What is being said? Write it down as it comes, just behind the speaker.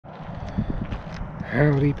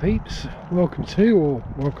Howdy peeps, welcome to or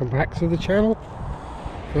welcome back to the channel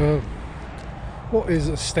for what is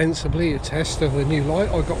ostensibly a test of the new light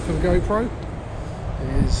I got for the GoPro.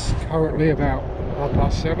 It is currently about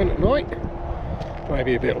 7:30 at night,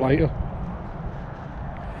 maybe a bit later,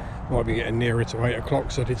 might be getting nearer to 8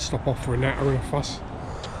 o'clock, so I did stop off for a natter and a fuss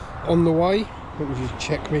on the way. Let me just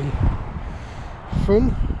check me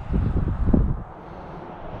phone.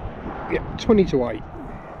 Yeah, 20 to 8.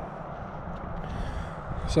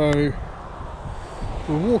 So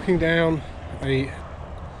we're walking down a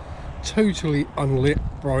totally unlit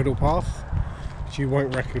bridle path, which you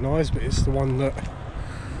won't recognise, but it's the one that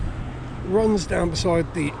runs down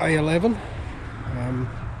beside the A11.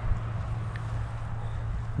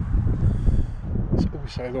 It's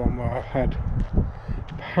also the one where I've had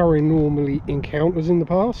paranormally encounters in the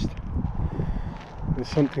past. There's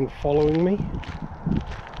something following me,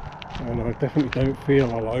 and I definitely don't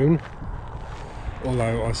feel alone.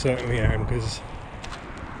 Although I certainly am, because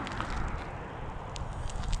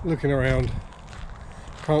looking around,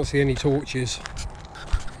 can't see any torches,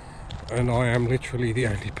 and I am literally the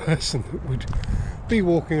only person that would be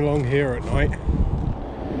walking along here at night.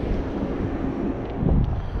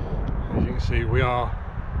 As you can see, we are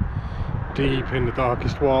deep in the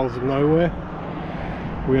darkest wilds of nowhere.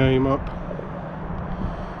 We aim up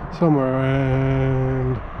somewhere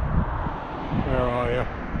around, where are you?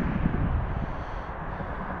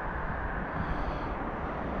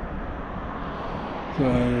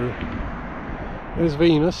 So there's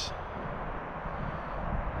Venus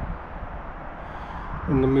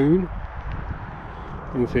and the moon,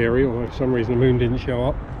 in theory, although for some reason the moon didn't show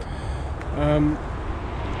up.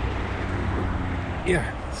 Yeah,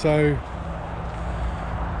 so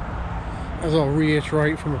as I'll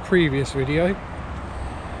reiterate from a previous video,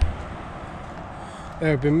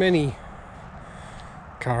 there have been many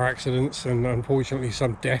car accidents and unfortunately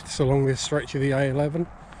some deaths along this stretch of the A11.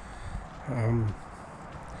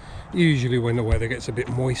 Usually when the weather gets a bit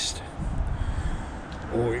moist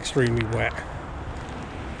or extremely wet.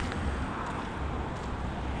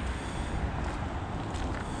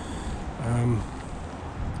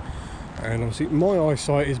 And obviously my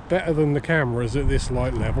eyesight is better than the cameras at this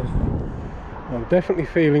light level. I'm definitely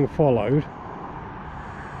feeling followed,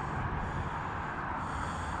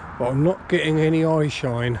 but I'm not getting any eye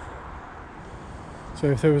shine.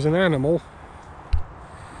 So if there was an animal,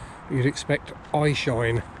 you'd expect eye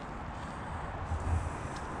shine.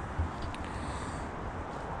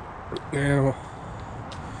 Now,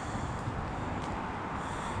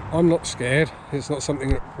 I'm not scared. It's not something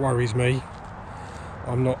that worries me.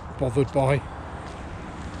 I'm not bothered by.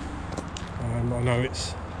 I know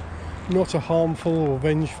it's not a harmful or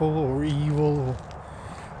vengeful or evil or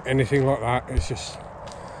anything like that. It's just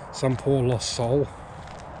some poor lost soul.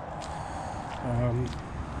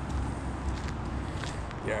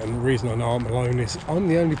 Yeah, and the reason I know I'm alone is I'm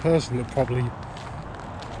the only person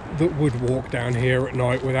that would walk down here at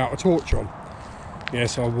night without a torch on.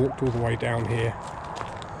 Yes, I walked all the way down here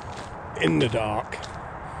in the dark,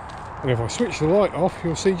 and if I switch the light off,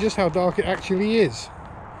 you'll see just how dark it actually is.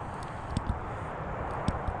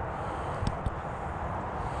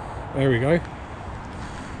 There we go,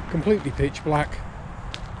 completely pitch black,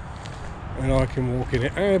 and I can walk in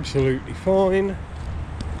it absolutely fine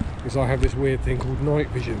because I have this weird thing called night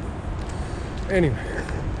vision. Anyway,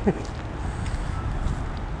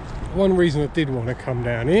 one reason I did want to come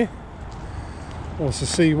down here was to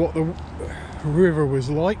see what the river was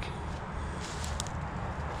like,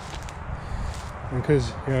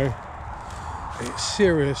 because, you know, it's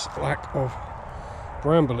serious lack of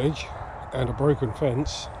bramblage and a broken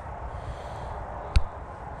fence.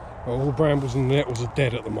 Well, all the brambles and the nettles are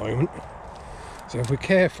dead at the moment, so if we're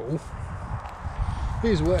careful,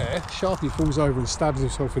 here's where Sharpie falls over and stabs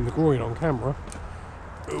himself in the groin on camera.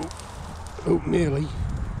 Oh, nearly.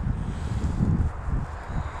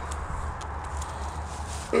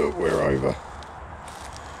 Oh, we're over.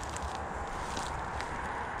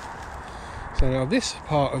 So now this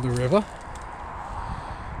part of the river,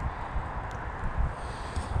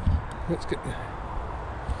 let's get the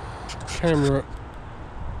camera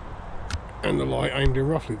and the light aimed in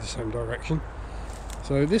roughly the same direction.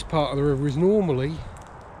 So this part of the river is normally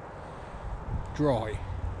dry.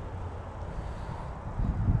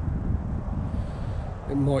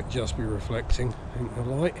 It might just be reflecting in the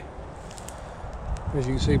light, as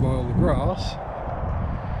you can see by all the grass.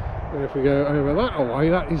 And if we go over that away,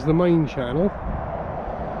 that is the main channel.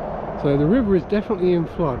 So the river is definitely in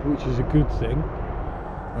flood, which is a good thing,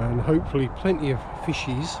 and hopefully plenty of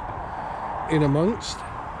fishies in amongst.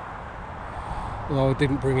 Although I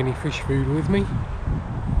didn't bring any fish food with me.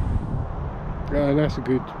 and that's a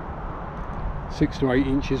good 6 to 8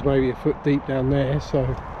 inches, maybe a foot deep down there.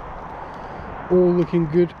 So all looking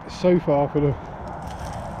good so far for the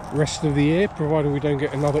rest of the year, provided we don't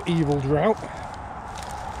get another evil drought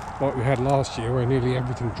like we had last year where nearly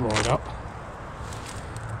everything dried up.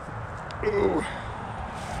 Ooh.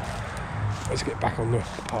 Let's get back on the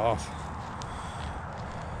path.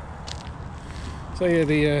 So yeah,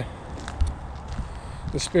 the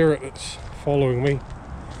spirit that's following me,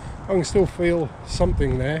 I can still feel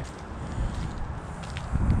something there.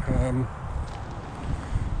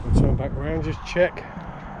 I'll turn back around, just check.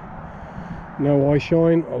 No eye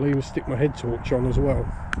shine. I'll even stick my head torch on as well.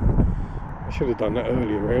 I should have done that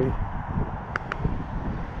earlier, really.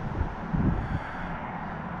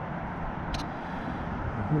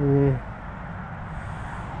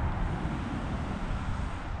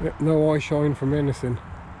 Yep, no eye shine from anything.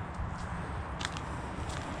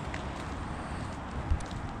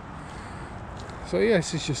 So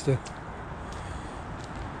yes, it's just a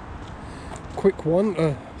quick one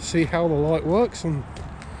to see how the light works, and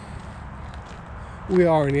we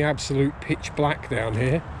are in the absolute pitch black down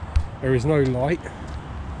here. There is no light.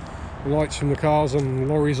 The lights from the cars and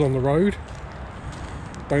lorries on the road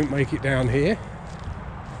don't make it down here,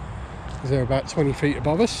 because they're about 20 feet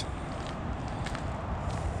above us.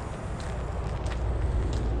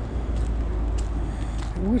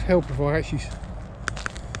 It would help if I actually...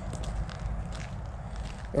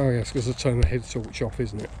 Oh yes, because I turned the head torch off,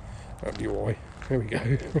 isn't it? That'd be why. There we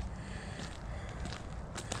go.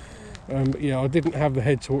 But yeah, I didn't have the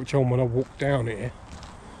head torch on when I walked down here.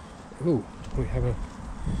 Oh, we have a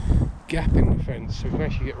gap in the fence, so we can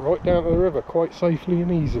actually get right down to the river quite safely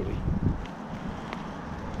and easily.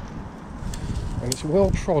 And it's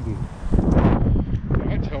well trodden.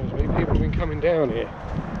 That tells me people have been coming down here.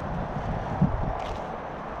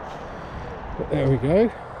 But there we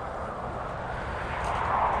go.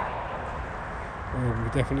 Oh,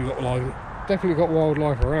 we've definitely got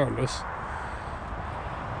wildlife around us.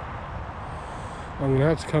 I'm going to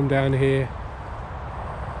have to come down here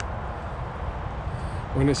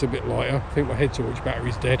when it's a bit lighter. I think my head torch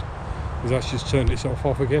battery's dead, because that's just turned itself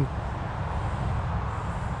off again.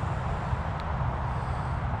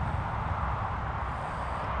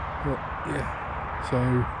 But yeah, so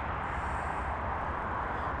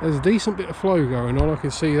there's a decent bit of flow going on. I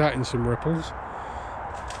can see that in some ripples.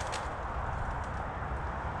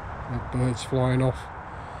 The birds flying off.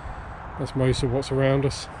 That's most of what's around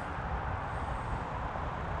us.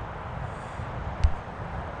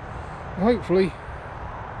 Hopefully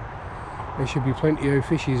there should be plenty of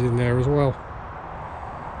fishies in there as well.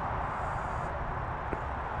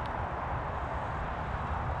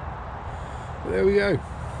 But there we go.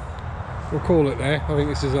 We'll call it there. I think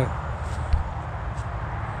this is a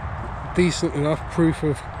decent enough proof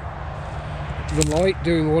of the light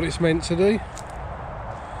doing what it's meant to do.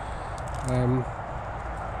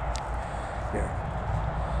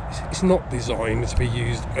 Yeah, it's not designed to be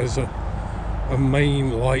used as a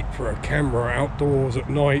main light for a camera outdoors at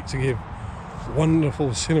night to give wonderful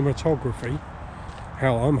cinematography.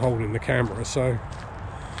 Hell, I'm holding the camera, so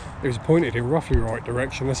it was pointed in roughly the right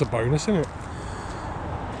direction. That's a bonus, isn't it?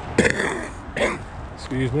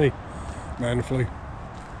 Excuse me, man flu.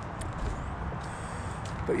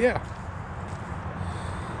 But yeah,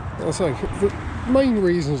 I'll say the main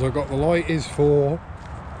reasons I got the light is for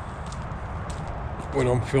when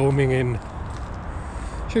I'm filming in,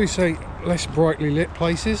 shall we say, less brightly lit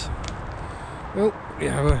places. Well, you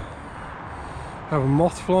have a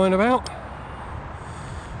moth flying about,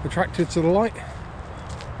 attracted to the light.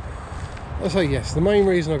 I say yes, the main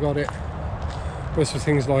reason I got it was for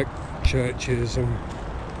things like churches and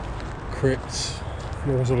crypts,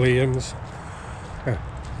 mausoleums,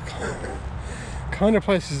 kind of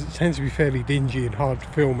places that tend to be fairly dingy and hard to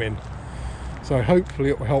film in. So hopefully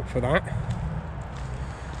it will help for that.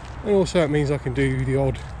 And also it means I can do the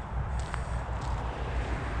odd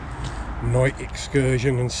night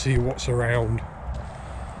excursion and see what's around.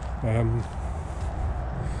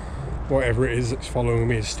 Whatever it is that's following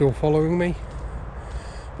me is still following me.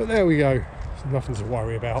 But there we go. There's nothing to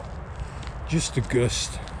worry about. Just a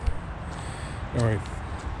gust. Alright.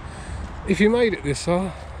 If you made it this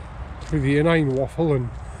far with the inane waffle and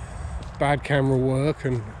bad camera work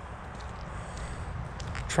and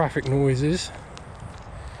traffic noises,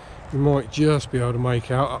 you might just be able to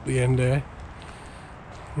make out up the end there.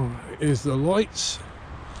 Here's the lights.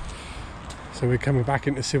 So we're coming back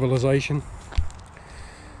into civilization.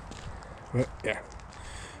 But yeah,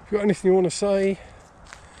 if you've got anything you want to say,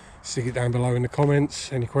 stick it down below in the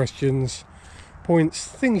comments. Any questions, points,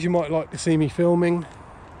 things you might like to see me filming.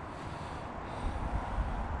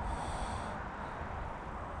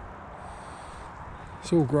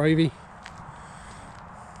 It's all gravy.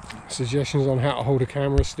 Suggestions on how to hold a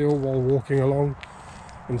camera still while walking along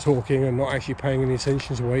and talking and not actually paying any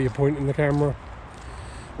attention to where you're pointing the camera.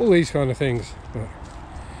 All these kind of things. But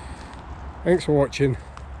thanks for watching.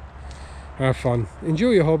 Have fun.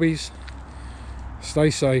 Enjoy your hobbies. Stay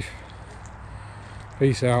safe.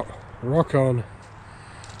 Peace out. Rock on.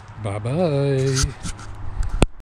 Bye bye.